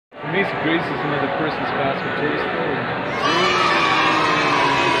Amazing Grace is another person's fast food toy story.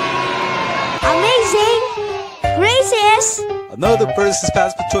 Amazing Grace is another person's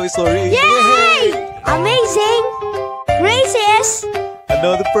fast food toy story. Yay! Amazing Grace is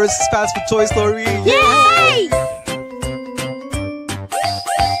another person's fast food toy story. Yay!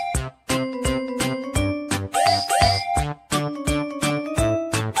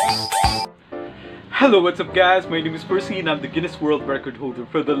 Hello, what's up guys? My name is Percy and I'm the Guinness World Record holder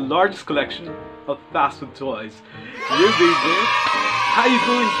for the largest collection of fast food toys. Yeah, baby! How you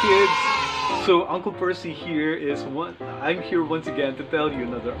doing, kids? So Uncle Percy here I'm here once again to tell you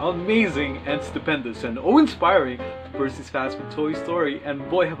another amazing and stupendous and inspiring Percy's fast food toy story, and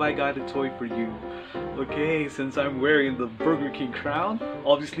boy have I got a toy for you. Okay, since I'm wearing the Burger King crown,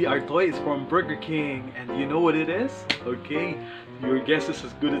 obviously our toy is from Burger King, and you know what it is? Okay, your guess is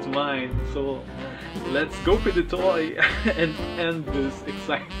as good as mine, so let's go for the toy and end this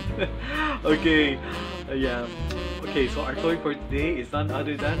excitement. Okay, yeah. Okay, so our toy for today is none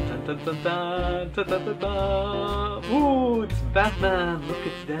other than ooh, it's Batman! Look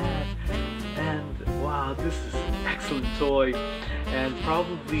at that! And wow, this is an excellent toy, and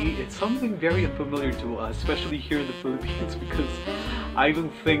probably it's something very unfamiliar to us, especially here in the Philippines, because I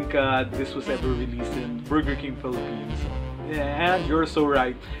don't think this was ever released in Burger King Philippines. Yeah, and you're so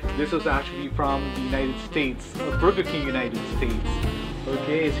right. This was actually from the United States, Burger King United States.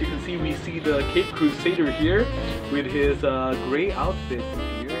 Okay, as you can see, we see the Caped Crusader here with his gray outfit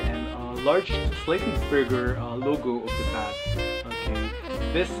here and a large, slightly bigger logo of the bat. Okay,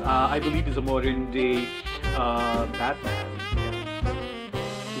 this I believe is a modern day Batman. Yeah.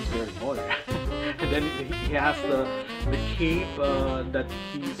 He's very modern. And then he has the cape that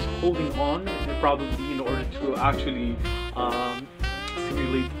he's holding on, probably in order to actually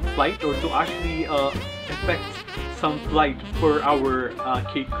simulate flight, or to actually effect some flight for our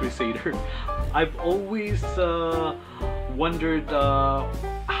Caped Crusader. I've always wondered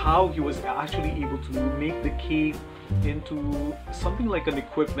how he was actually able to make the cape into something like an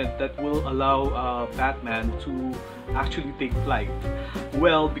equipment that will allow Batman to actually take flight.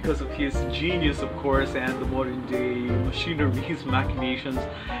 Well, because of his genius, of course, and the modern day machinery's machinations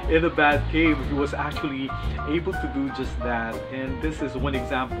in the Batcave, he was actually able to do just that. And this is one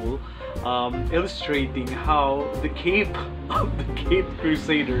example illustrating how the cape of the Caped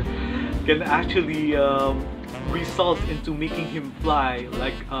Crusader can actually result into making him fly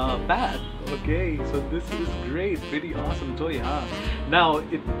like a bat. Okay, so this is great, pretty awesome toy, huh? Now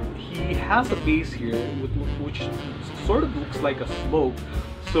he has a base here which sort of looks like a slope,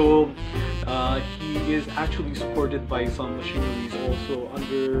 so he is actually supported by some machineries also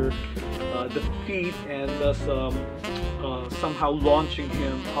under the feet, and thus somehow launching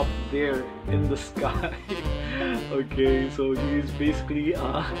him up there in the sky. Okay, so he's basically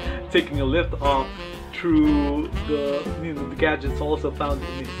taking a lift off through the gadgets also found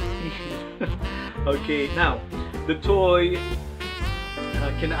in his feet. Okay, now the toy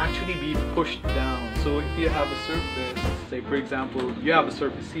can actually be pushed down. So if you have a surface, say for example you have a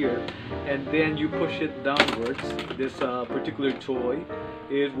surface here, and then you push it downwards, this particular toy,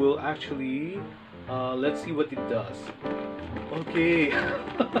 it will actually let's see what it does. Okay.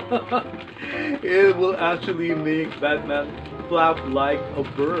 It will actually make Batman flap like a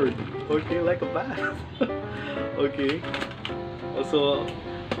bird. Okay, like a bat. Okay. So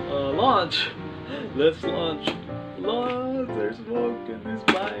launch. Let's launch. Launch. There's smoke and it's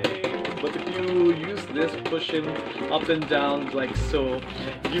flying. But if you use this, push him up and down like so,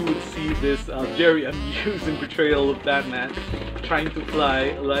 you would see this very amusing portrayal of Batman trying to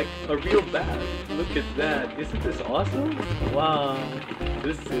fly like a real bat. Look at that. Isn't this awesome? Wow.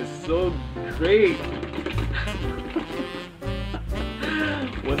 This is so great.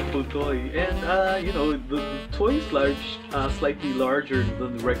 Wonderful toy. And you know, the toy is slightly larger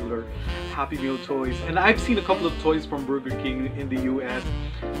than the regular Happy Meal toys. And I've seen a couple of toys from Burger King in the US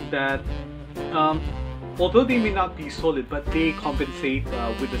that although they may not be solid, but they compensate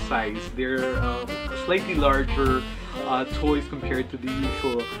with the size. They're slightly larger toys compared to the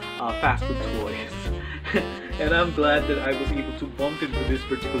usual fast food toys. And I'm glad that I was able to bump into this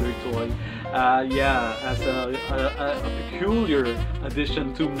particular toy, yeah, as a peculiar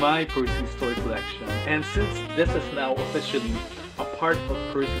addition to my Percy's toy collection. And since this is now officially a part of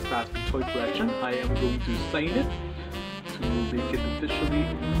Percy's fast food toy collection, I am going to sign it to make it officially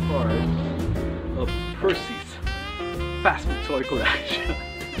part of Percy's fast food toy collection.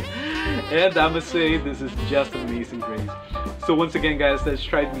 And I must say, this is just amazing grace. So once again guys, let's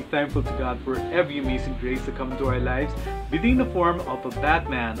try to be thankful to God for every amazing grace that comes into our lives within the form of a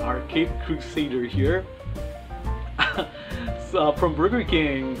Batman, our Caped Crusader here. So from Burger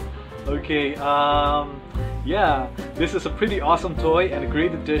King, Okay, yeah, this is a pretty awesome toy and a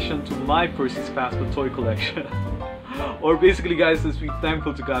great addition to my Percy's Fast Food toy collection. Or basically guys, let's be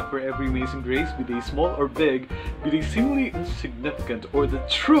thankful to God for every amazing grace, be they small or big, be they seemingly insignificant or the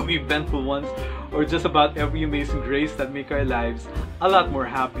truly eventful ones, or just about every amazing grace that make our lives a lot more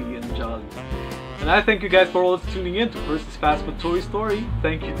happy and jolly. And I thank you guys for always tuning in to Percy's Fast Food Toy Story.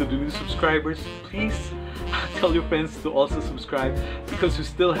 Thank you to the new subscribers. Please tell your friends to also subscribe because we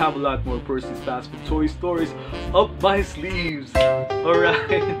still have a lot more Percy's Fast Food Toy Stories up my sleeves.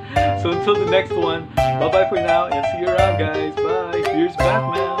 Alright, so until the next one, bye bye for now and see you around guys. Bye. Here's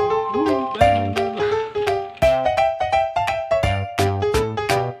Batman. Woo, Batman. Bye.